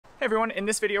Hey everyone, in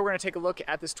this video we're going to take a look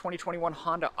at this 2021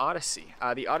 Honda Odyssey.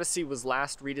 The Odyssey was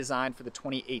last redesigned for the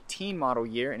 2018 model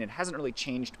year and it hasn't really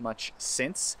changed much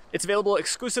since. It's available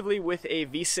exclusively with a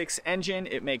V6 engine.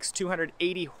 It makes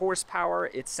 280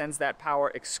 horsepower. It sends that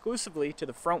power exclusively to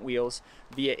the front wheels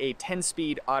via a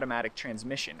 10-speed automatic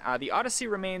transmission. The Odyssey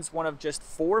remains one of just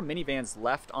 4 minivans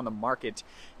left on the market,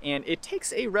 and it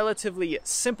takes a relatively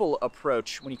simple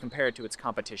approach when you compare it to its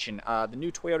competition. The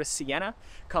new Toyota Sienna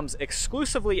comes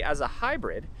exclusively as a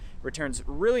hybrid, returns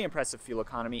really impressive fuel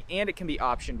economy, and it can be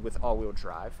optioned with all-wheel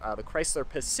drive. The Chrysler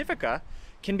Pacifica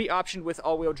can be optioned with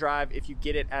all-wheel drive if you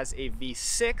get it as a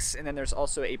V6, and then there's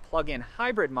also a plug-in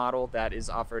hybrid model that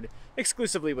is offered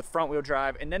exclusively with front-wheel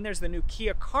drive. And then there's the new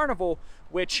Kia Carnival,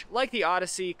 which, like the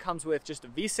Odyssey, comes with just a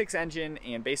V6 engine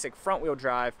and basic front-wheel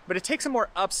drive, but it takes a more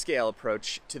upscale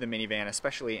approach to the minivan,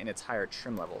 especially in its higher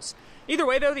trim levels. Either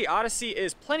way though, the Odyssey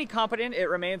is plenty competent. It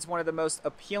remains one of the most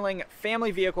appealing family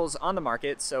vehicles on the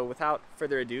market, so without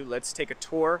further ado, let's take a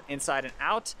tour inside and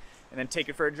out, and then take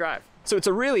it for a drive. So it's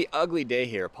a really ugly day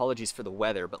here, apologies for the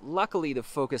weather, but luckily the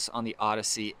focus on the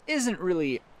Odyssey isn't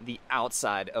really the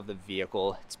outside of the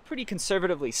vehicle. It's pretty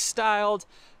conservatively styled.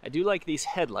 I do like these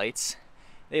headlights.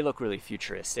 They look really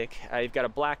futuristic. You've got a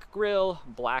black grille,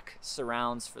 black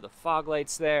surrounds for the fog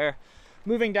lights there.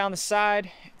 Moving down the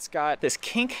side, it's got this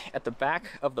kink at the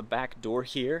back of the back door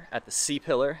here at the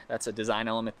C-pillar. That's a design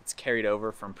element that's carried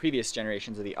over from previous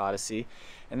generations of the Odyssey.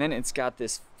 And then it's got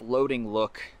this floating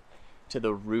look to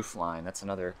the roof line. That's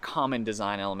another common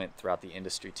design element throughout the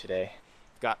industry today.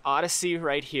 You've got Odyssey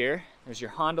right here. There's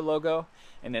your Honda logo.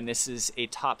 And then this is a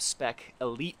top spec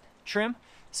Elite trim.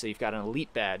 So you've got an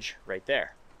Elite badge right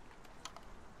there.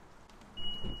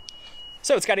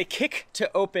 So it's got a kick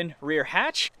to open rear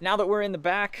hatch. Now that we're in the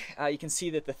back, you can see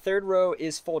that the third row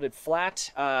is folded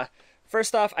flat.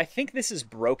 First off, I think this is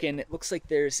broken. It looks like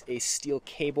there's a steel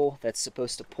cable that's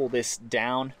supposed to pull this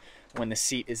down when the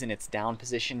seat is in its down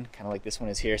position, kind of like this one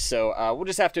is here. So we'll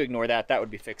just have to ignore that. That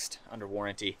would be fixed under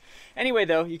warranty. Anyway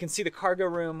though, you can see the cargo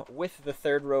room with the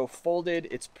third row folded.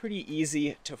 It's pretty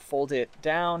easy to fold it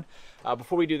down.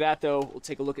 Before we do that though, we'll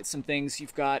take a look at some things.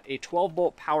 You've got a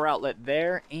 12-volt power outlet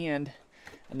there and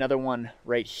another one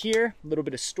right here, a little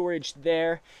bit of storage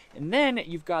there. And then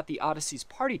you've got the Odyssey's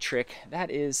party trick, that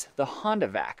is the Honda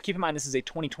vac. Keep in mind this is a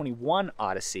 2021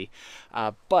 Odyssey,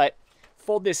 but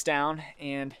fold this down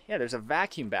and yeah, there's a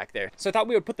vacuum back there. So I thought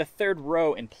we would put the third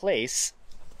row in place.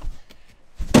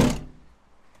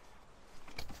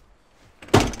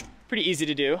 Pretty easy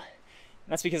to do. And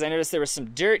that's because I noticed there was some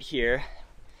dirt here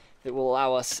that will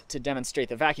allow us to demonstrate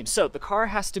the vacuum. So the car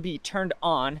has to be turned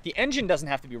on. The engine doesn't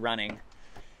have to be running.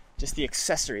 Just the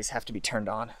accessories have to be turned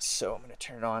on. So I'm gonna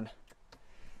turn it on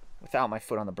without my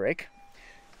foot on the brake.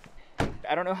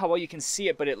 I don't know how well you can see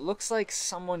it, but it looks like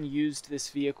someone used this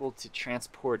vehicle to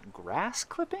transport grass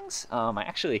clippings. I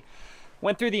actually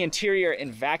went through the interior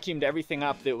and vacuumed everything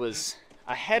up that was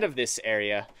ahead of this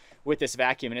area with this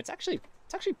vacuum, and it's actually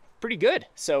pretty good.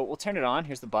 So we'll turn it on.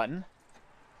 Here's the button.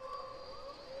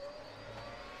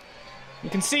 You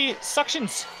can see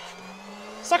suction's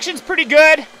pretty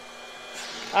good.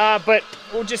 But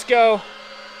we'll just go,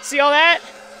 see all that?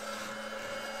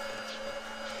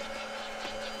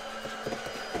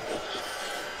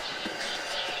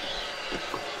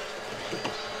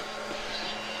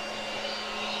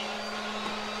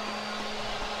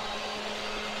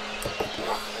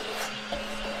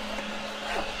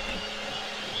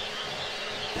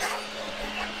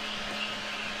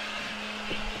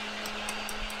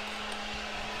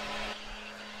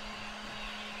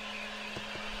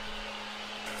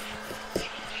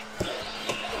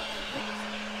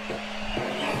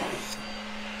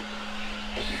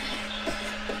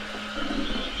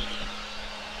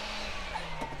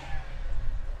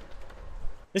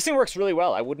 This thing works really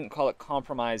well. I wouldn't call it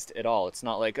compromised at all. It's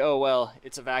not like, oh, well,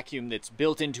 it's a vacuum that's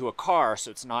built into a car, so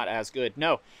it's not as good.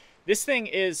 No, this thing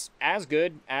is as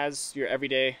good as your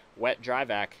everyday wet dry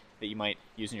vac that you might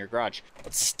use in your garage.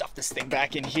 Let's stuff this thing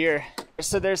back in here.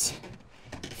 So there's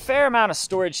a fair amount of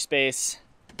storage space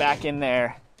back in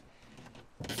there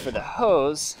for the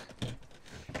hose.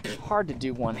 Hard to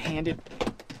do one-handed.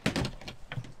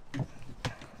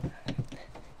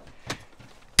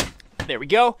 There we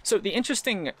go. So the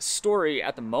interesting story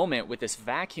at the moment with this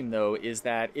vacuum though is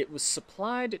that it was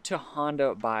supplied to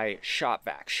Honda by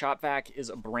ShopVac. ShopVac is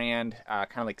a brand kind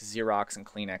of like Xerox and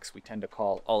Kleenex. We tend to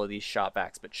call all of these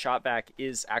ShopVacs, but ShopVac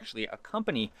is actually a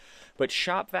company. But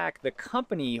ShopVac, the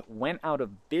company, went out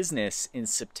of business in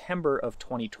September of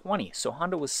 2020. So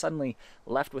Honda was suddenly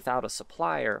left without a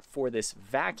supplier for this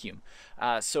vacuum.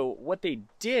 So what they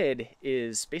did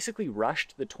is basically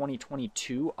rushed the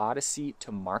 2022 Odyssey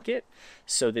to market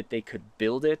so that they could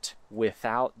build it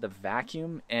without the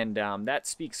vacuum. And that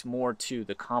speaks more to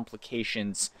the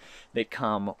complications that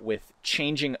come with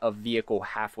changing a vehicle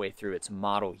halfway through its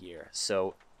model year.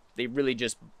 So they really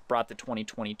just brought the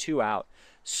 2022 out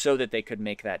so that they could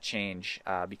make that change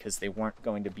because they weren't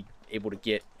going to be able to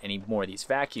get any more of these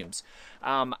vacuums.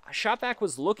 ShopVac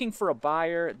was looking for a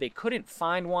buyer. They couldn't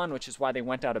find one, which is why they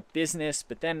went out of business.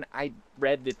 But then I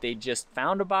read that they just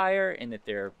found a buyer and that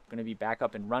they're going to be back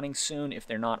up and running soon if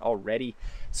they're not already.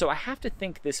 So I have to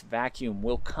think this vacuum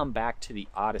will come back to the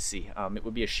Odyssey. It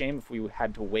would be a shame if we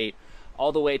had to wait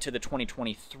all the way to the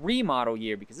 2023 model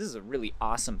year because this is a really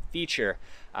awesome feature.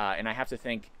 And I have to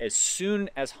think as soon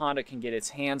as Honda can get its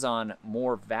hands on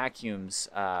more vacuums,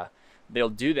 they'll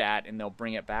do that and they'll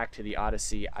bring it back to the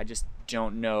Odyssey. I just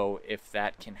don't know if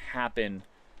that can happen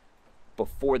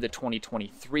before the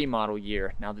 2023 model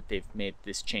year now that they've made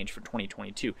this change for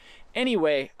 2022.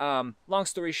 Anyway, long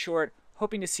story short,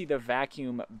 hoping to see the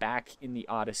vacuum back in the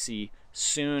Odyssey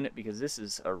soon because this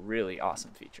is a really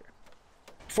awesome feature.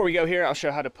 Before we go here, I'll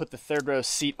show how to put the third row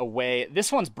seat away.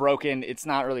 This one's broken. It's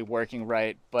not really working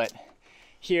right, but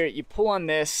here you pull on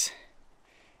this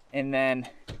and then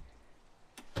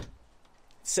it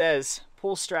says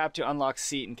pull strap to unlock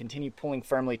seat and continue pulling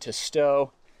firmly to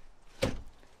stow.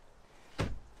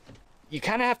 You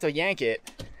kind of have to yank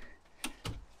it,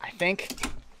 I think.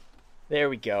 There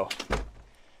we go.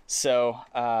 So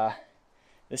the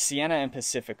Sienna and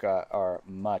Pacifica are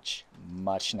much,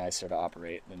 much nicer to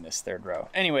operate than this third row.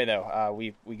 Anyway, though,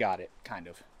 we got it, kind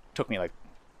of. Took me like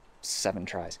 7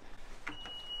 tries.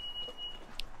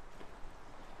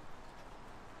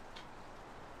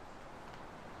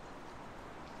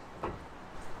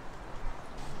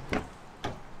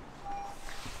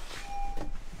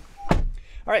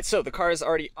 All right, so the car is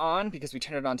already on because we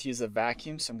turned it on to use the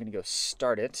vacuum, so I'm gonna go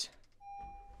start it.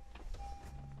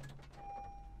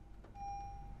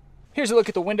 Here's a look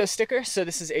at the window sticker. So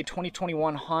this is a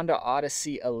 2021 Honda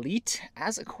Odyssey Elite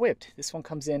as equipped. This one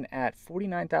comes in at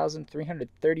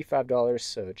 $49,335,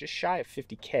 so just shy of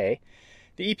 $50K.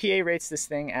 The EPA rates this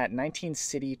thing at 19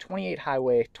 city, 28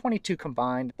 highway, 22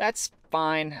 combined. That's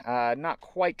fine. Not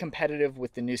quite competitive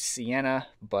with the new Sienna,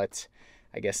 but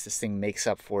I guess this thing makes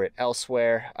up for it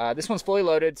elsewhere. This one's fully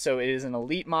loaded, so it is an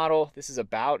Elite model. This is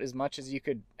about as much as you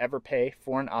could ever pay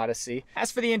for an Odyssey.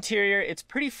 As for the interior, it's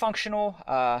pretty functional.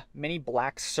 Many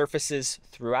black surfaces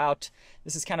throughout.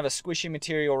 This is kind of a squishy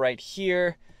material right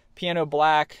here. Piano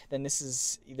black, then this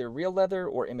is either real leather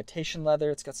or imitation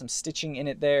leather. It's got some stitching in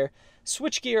it there.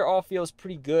 Switchgear all feels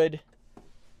pretty good.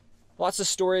 Lots of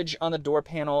storage on the door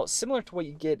panel, similar to what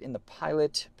you get in the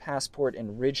Pilot, Passport,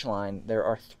 and Ridgeline. There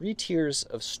are 3 tiers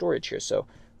of storage here. So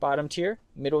bottom tier,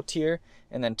 middle tier,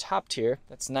 and then top tier.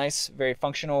 That's nice, very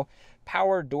functional.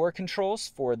 Power door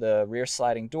controls for the rear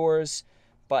sliding doors,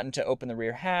 button to open the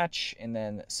rear hatch, and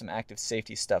then some active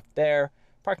safety stuff there.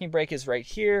 Parking brake is right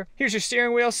here. Here's your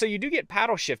steering wheel. So you do get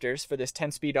paddle shifters for this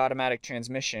 10-speed automatic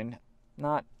transmission.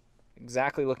 Not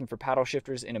exactly looking for paddle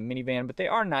shifters in a minivan, but they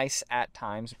are nice at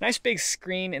times. Nice big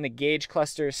screen in the gauge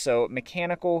cluster, so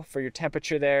mechanical for your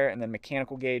temperature there, and then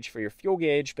mechanical gauge for your fuel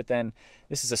gauge, but then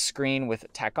this is a screen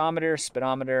with tachometer,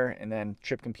 speedometer, and then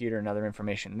trip computer and other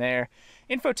information there.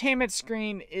 Infotainment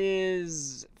screen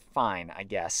is fine, I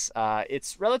guess.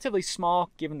 It's relatively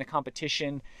small given the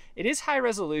competition. It is high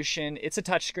resolution. It's a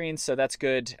touchscreen, so that's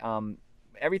good.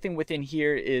 Everything within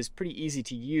here is pretty easy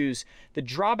to use. The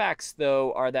drawbacks,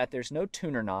 though, are that there's no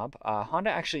tuner knob.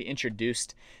 Honda actually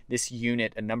introduced this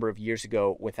unit a number of years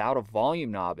ago without a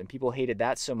volume knob, and people hated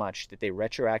that so much that they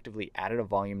retroactively added a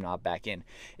volume knob back in.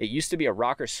 It used to be a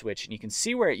rocker switch, and you can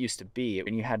see where it used to be,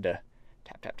 and you had to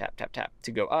tap, tap, tap, tap, tap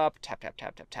to go up, tap, tap,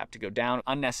 tap, tap, tap to go down.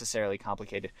 Unnecessarily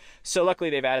complicated. So luckily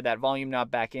they've added that volume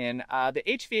knob back in. The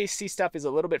HVAC stuff is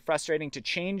a little bit frustrating. To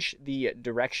change the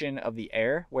direction of the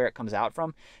air where it comes out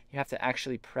from, you have to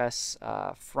actually press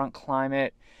front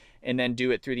climate and then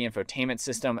do it through the infotainment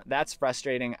system. That's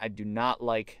frustrating. I do not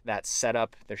like that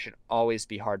setup. There should always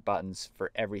be hard buttons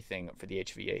for everything for the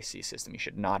HVAC system. You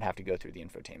should not have to go through the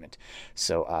infotainment.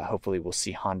 So hopefully we'll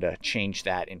see Honda change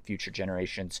that in future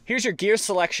generations. Here's your gear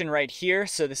selection right here.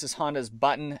 So this is Honda's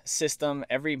button system.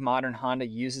 Every modern Honda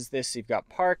uses this. So you've got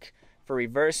park For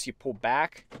reverse, you pull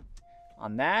back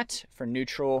on that. For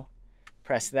neutral,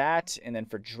 press that. And then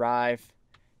for drive,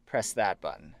 press that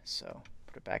button. So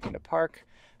put it back into park.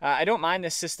 I don't mind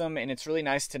this system, and it's really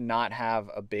nice to not have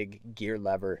a big gear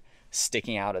lever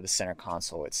sticking out of the center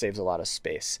console. It saves a lot of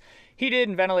space. Heated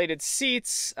and ventilated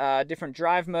seats, different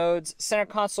drive modes. Center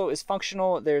console is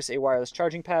functional. There's a wireless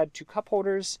charging pad, 2 cup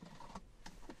holders,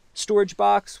 storage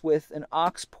box with an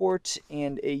aux port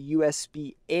and a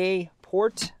USB-A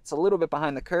port. It's a little bit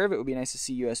behind the curve. It would be nice to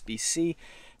see USB-C.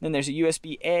 Then there's a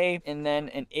USB-A and then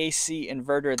an AC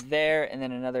inverter there, and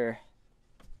then another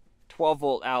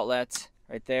 12-volt outlet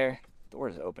right there. The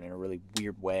doors open in a really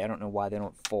weird way. I don't know why they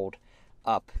don't fold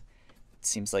up. It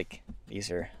seems like these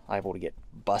are liable to get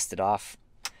busted off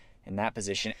in that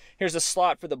position. Here's a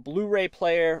slot for the Blu-ray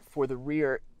player, for the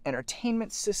rear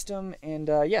entertainment system. And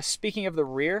yeah, speaking of the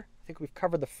rear, I think we've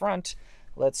covered the front.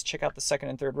 Let's check out the second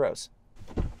and third rows.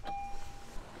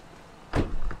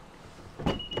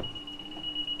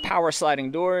 Power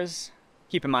sliding doors.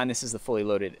 Keep in mind this is the fully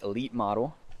loaded Elite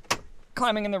model.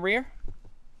 Climbing in the rear.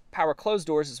 Power closed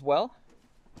doors as well.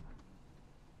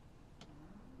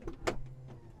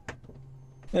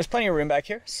 There's plenty of room back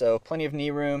here, so plenty of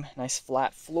knee room, nice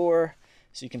flat floor,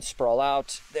 so you can sprawl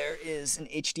out. There is an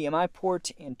HDMI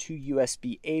port and 2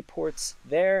 USB-A ports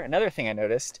there. Another thing I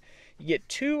noticed, you get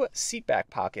 2 seat back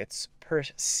pockets per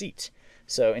seat.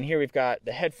 So in here we've got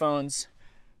the headphones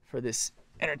for this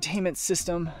entertainment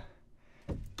system,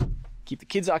 keep the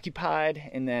kids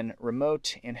occupied, and then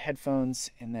remote and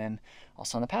headphones, and then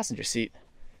also on the passenger seat,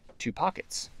 2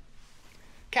 pockets.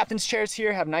 Captain's chairs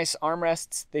here have nice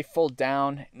armrests. They fold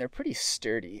down and they're pretty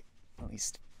sturdy. At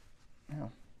least,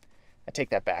 well, I take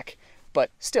that back.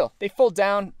 But still, they fold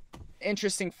down.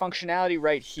 Interesting functionality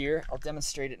right here. I'll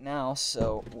demonstrate it now.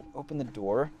 So we'll open the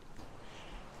door.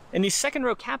 And these second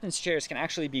row captain's chairs can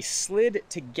actually be slid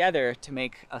together to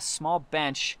make a small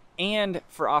bench and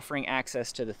for offering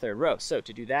access to the third row. So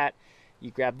to do that,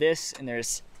 you grab this and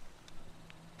there's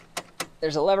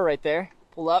a lever right there.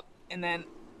 Pull up and then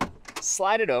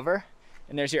slide it over,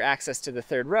 and there's your access to the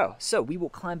third row. So we will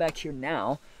climb back here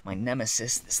now. My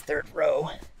nemesis, this third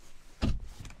row.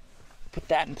 Put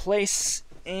that in place,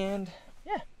 and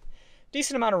yeah,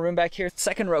 decent amount of room back here.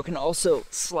 Second row can also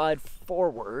slide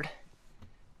forward.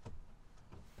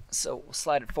 So we'll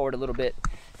slide it forward a little bit,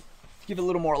 give it a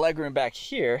little more leg room back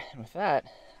here, and with that,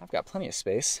 I've got plenty of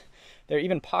space. There are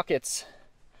even pockets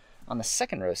on the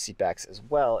second row seat backs as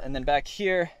well. And then back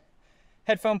here,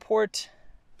 headphone port,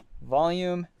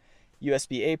 volume,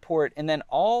 USB-A port, and then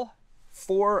all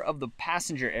 4 of the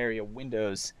passenger area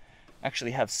windows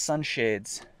actually have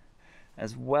sunshades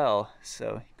as well,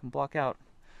 so you can block out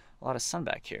a lot of sun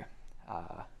back here.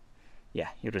 Yeah,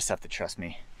 you'll just have to trust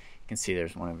me. You can see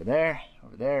there's one over there,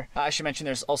 over there. I should mention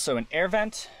there's also an air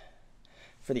vent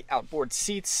for the outboard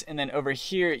seats, and then over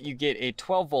here you get a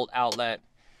 12-volt outlet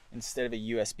instead of a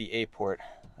USB-A port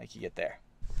like you get there.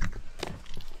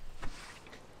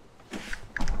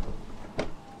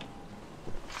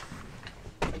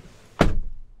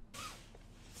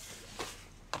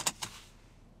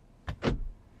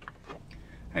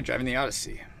 I'm driving the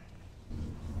Odyssey.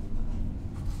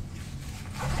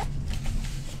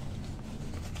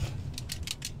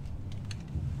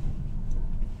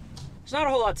 There's not a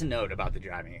whole lot to note about the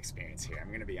driving experience here, I'm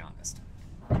going to be honest.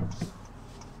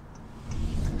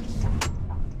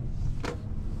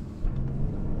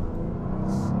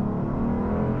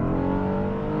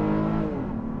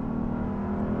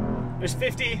 There's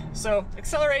 50, so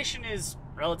acceleration is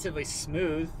relatively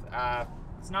smooth.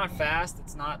 It's not fast,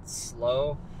 it's not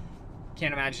slow.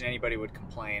 Can't imagine anybody would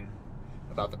complain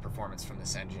about the performance from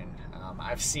this engine.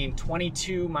 I've seen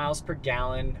 22 miles per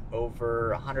gallon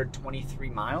over 123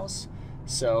 miles.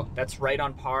 So that's right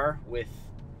on par with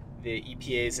the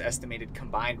EPA's estimated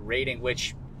combined rating,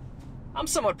 which I'm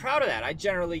somewhat proud of that. I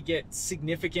generally get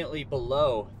significantly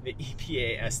below the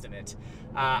EPA estimate.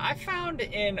 I found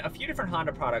in a few different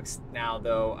Honda products now,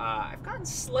 though, I've gotten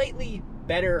slightly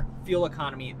better fuel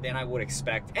economy than I would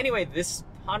expect. Anyway, this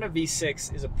Honda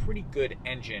V6 is a pretty good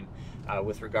engine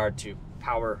with regard to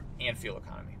power and fuel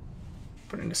economy.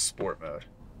 Put it into sport mode.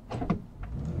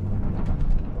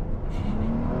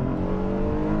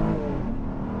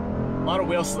 A lot of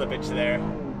wheel slippage there.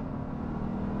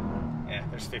 Yeah,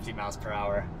 there's 50 miles per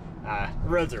hour. The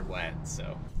roads are wet,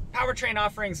 so. Powertrain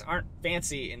offerings aren't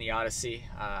fancy in the Odyssey.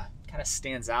 Kind of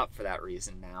stands out for that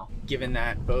reason now, given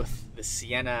that both the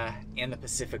Sienna and the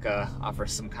Pacifica offer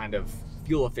some kind of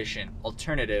fuel-efficient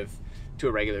alternative to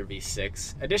a regular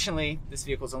V6. Additionally, this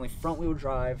vehicle is only front-wheel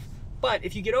drive, but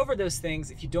if you get over those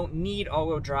things, if you don't need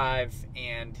all-wheel drive,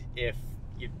 and if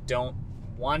you don't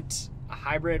want a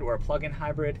hybrid or a plug-in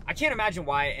hybrid. I can't imagine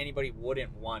why anybody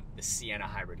wouldn't want the Sienna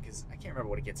hybrid, because I can't remember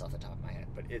what it gets off the top of my head,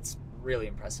 but it's really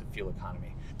impressive fuel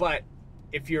economy. But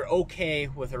if you're okay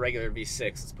with a regular V6,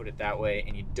 let's put it that way,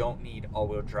 and you don't need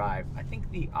all-wheel drive, I think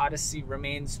the Odyssey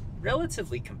remains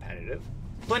relatively competitive.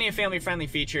 Plenty of family-friendly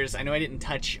features. I know I didn't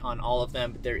touch on all of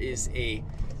them, but there is a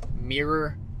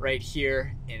mirror right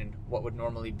here in what would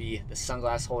normally be the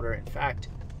sunglass holder. In fact,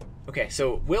 okay,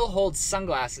 so it will hold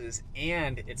sunglasses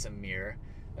and it's a mirror.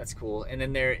 That's cool. And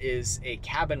then there is a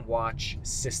cabin watch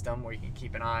system where you can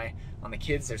keep an eye on the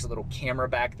kids. There's a little camera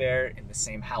back there in the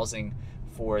same housing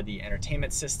for the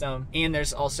entertainment system. And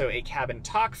there's also a cabin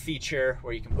talk feature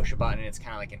where you can push a button and it's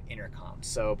kind of like an intercom.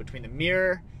 So between the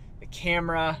mirror, the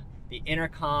camera, the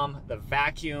intercom, the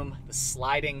vacuum, the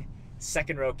sliding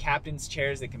second row captain's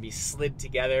chairs that can be slid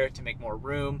together to make more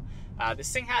room.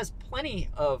 This thing has plenty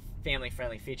of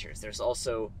family-friendly features. There's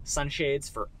also sunshades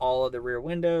for all of the rear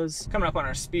windows. Coming up on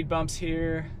our speed bumps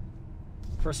here.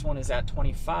 First one is at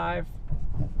 25.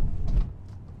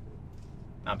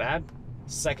 Not bad.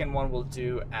 Second one we'll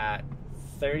do at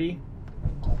 30.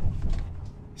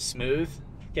 Smooth.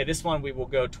 Okay, this one we will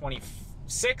go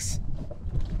 26.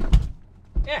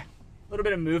 Yeah, a little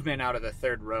bit of movement out of the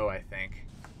third row, I think.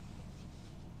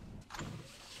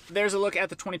 There's a look at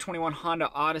the 2021 Honda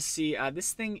Odyssey.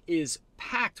 This thing is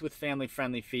packed with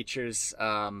family-friendly features.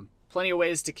 Plenty of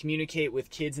ways to communicate with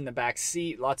kids in the back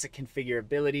seat, lots of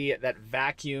configurability. That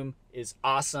vacuum is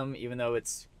awesome, even though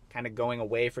it's kind of going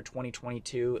away for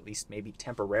 2022, at least maybe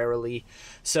temporarily.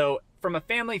 So from a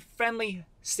family-friendly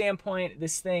standpoint,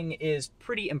 this thing is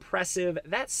pretty impressive.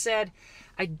 That said,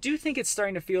 I do think it's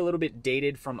starting to feel a little bit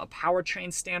dated from a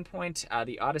powertrain standpoint.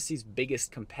 The Odyssey's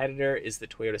biggest competitor is the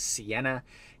Toyota Sienna,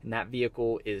 and that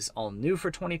vehicle is all new for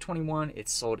 2021.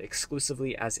 It's sold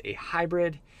exclusively as a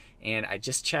hybrid, and I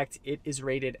just checked, it is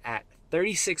rated at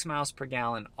 36 miles per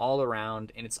gallon all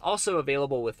around, and it's also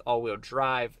available with all-wheel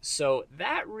drive, so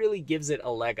that really gives it a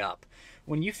leg up.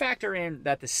 When you factor in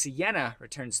that the Sienna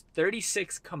returns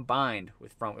 36 combined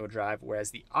with front-wheel drive, whereas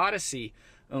the Odyssey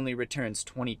only returns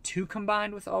 22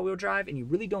 combined with all-wheel drive, and you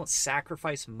really don't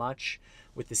sacrifice much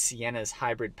with the Sienna's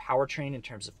hybrid powertrain in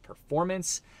terms of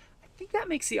performance, I think that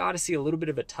makes the Odyssey a little bit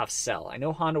of a tough sell. I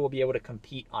know Honda will be able to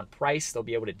compete on price. They'll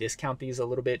be able to discount these a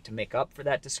little bit to make up for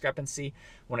that discrepancy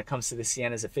when it comes to the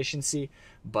Sienna's efficiency.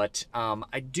 But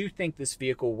I do think this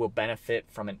vehicle will benefit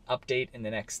from an update in the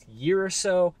next year or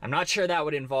so. I'm not sure that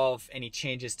would involve any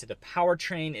changes to the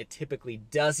powertrain. It typically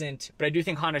doesn't. But I do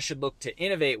think Honda should look to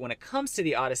innovate when it comes to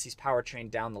the Odyssey's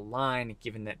powertrain down the line,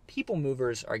 given that people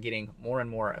movers are getting more and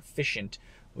more efficient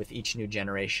with each new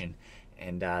generation.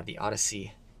 And the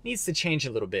Odyssey needs to change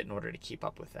a little bit in order to keep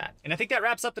up with that. And I think that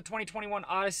wraps up the 2021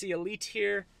 Odyssey Elite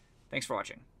here. Thanks for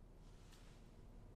watching.